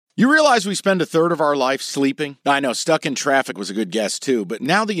You realize we spend a third of our life sleeping? I know, stuck in traffic was a good guess too, but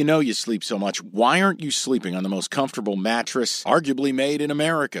now that you know you sleep so much, why aren't you sleeping on the most comfortable mattress arguably made in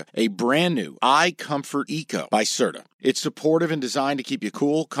America? A brand new iComfort Eco by Serta. It's supportive and designed to keep you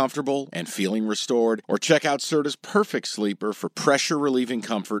cool, comfortable, and feeling restored. Or check out Serta's Perfect Sleeper for pressure-relieving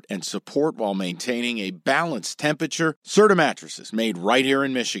comfort and support while maintaining a balanced temperature. Serta mattresses made right here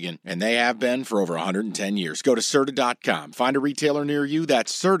in Michigan, and they have been for over 110 years. Go to Serta.com. Find a retailer near you.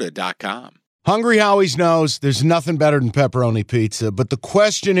 That's Serta.com. Hungry Howie's knows there's nothing better than pepperoni pizza, but the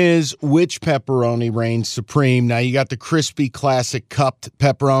question is, which pepperoni reigns supreme? Now, you got the crispy classic cupped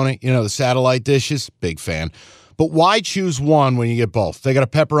pepperoni, the satellite dishes. Big fan. But why choose one when you get both? They got a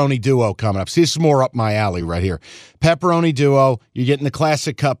pepperoni duo coming up. See, this is more up my alley right here. Pepperoni duo, you're getting the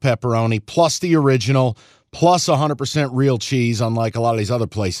classic cup pepperoni, plus the original, plus 100% real cheese, unlike a lot of these other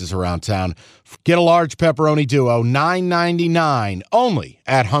places around town. Get a large pepperoni duo, $9.99, only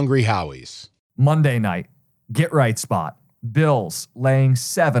at Hungry Howie's. Monday night, get right spot. Bills laying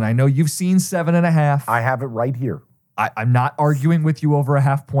 7. I know you've seen 7.5. I have it right here. I'm not arguing with you over a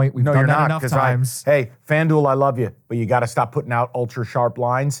half point. We've done that enough times. Hey, FanDuel, I love you, but you got to stop putting out ultra sharp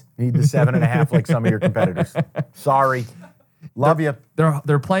lines. You need the 7.5 like some of your competitors. Sorry. Love you.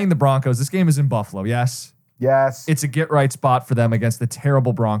 They're playing the Broncos. This game is in Buffalo, yes? Yes. It's a get right spot for them against the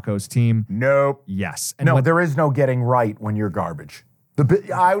terrible Broncos team. Nope. Yes. And there is no getting right when you're garbage.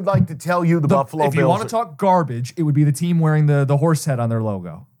 I would like to tell you the Buffalo Bills. If you want to talk garbage, it would be the team wearing the horse head on their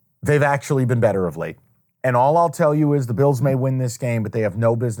logo. They've actually been better of late. And all I'll tell you is the Bills may win this game, but they have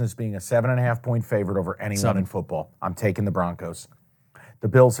no business being a 7.5-point favorite over anyone in football. I'm taking the Broncos. The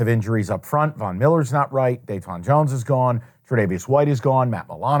Bills have injuries up front. Von Miller's not right. Dayton Jones is gone. Tre'Davious White is gone. Matt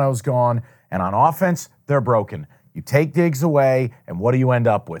Milano's gone. And on offense, they're broken. You take Diggs away, and what do you end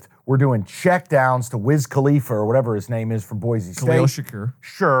up with? We're doing check downs to Wiz Khalifa or whatever his name is from Boise State. Khalil Shakur.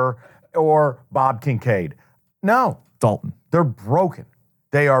 Sure. Or Bob Kincaid. No. Dalton. They're broken.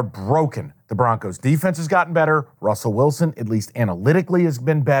 They are broken. The Broncos' defense has gotten better. Russell Wilson, at least analytically, has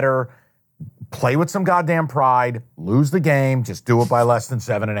been better. Play with some goddamn pride. Lose the game. Just do it by less than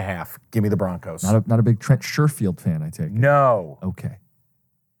 7.5. Give me the Broncos. Not a big Trent Sherfield fan, I take it. No. Okay.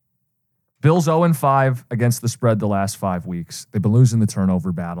 Bills 0-5 against the spread the last 5 weeks. They've been losing the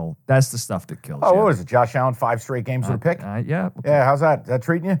turnover battle. That's the stuff that kills you. Oh, what was it? Josh Allen, 5 straight games with a pick? Yeah. Yeah, how's that? Is that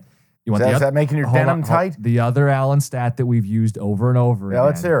treating you? Is that making your denim tight? The other Allen stat that we've used over and over again. Yeah,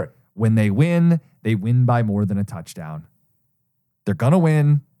 let's hear it. When they win by more than a touchdown. They're going to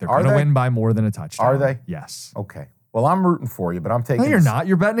win. They're going to win by more than a touchdown. Are they? Yes. Okay. Well, I'm rooting for you, but I'm taking... No, you're not.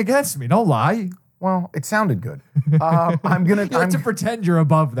 You're betting against me. Don't lie. Well, it sounded good. I'm going to... You have to pretend you're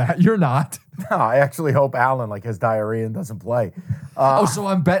above that. You're not. No, I actually hope Allen has diarrhea and doesn't play. So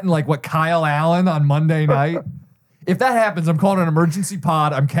I'm betting Kyle Allen on Monday night? If that happens, I'm calling an emergency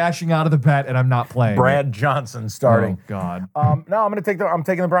pod. I'm cashing out of the bet, and I'm not playing. Brad Johnson starting. Oh, God. No, I'm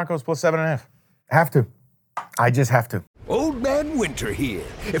taking the Broncos plus 7.5. Have to. I just have to. Old Man Winter here.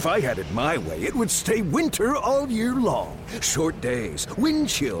 If I had it my way, it would stay winter all year long. Short days, wind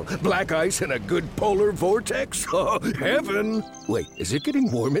chill, black ice, and a good polar vortex. Oh, heaven. Wait, is it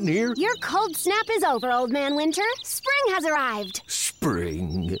getting warm in here? Your cold snap is over, Old Man Winter. Spring has arrived.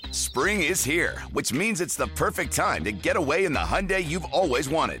 Spring. Spring is here, which means it's the perfect time to get away in the Hyundai you've always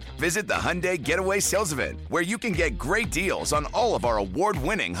wanted. Visit the Hyundai Getaway Sales Event, where you can get great deals on all of our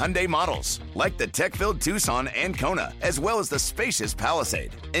award-winning Hyundai models, like the tech-filled Tucson and Kona, as well as the spacious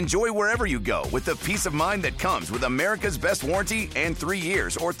Palisade. Enjoy wherever you go with the peace of mind that comes with America's best warranty and 3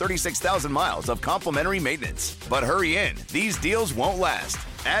 years or 36,000 miles of complimentary maintenance. But hurry in, these deals won't last.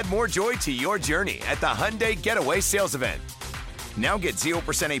 Add more joy to your journey at the Hyundai Getaway Sales Event. Now get 0%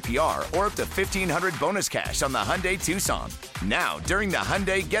 APR or up to $1,500 bonus cash on the Hyundai Tucson. Now, during the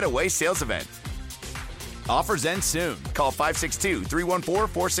Hyundai Getaway Sales Event. Offers end soon. Call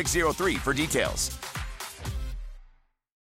 562-314-4603 for details.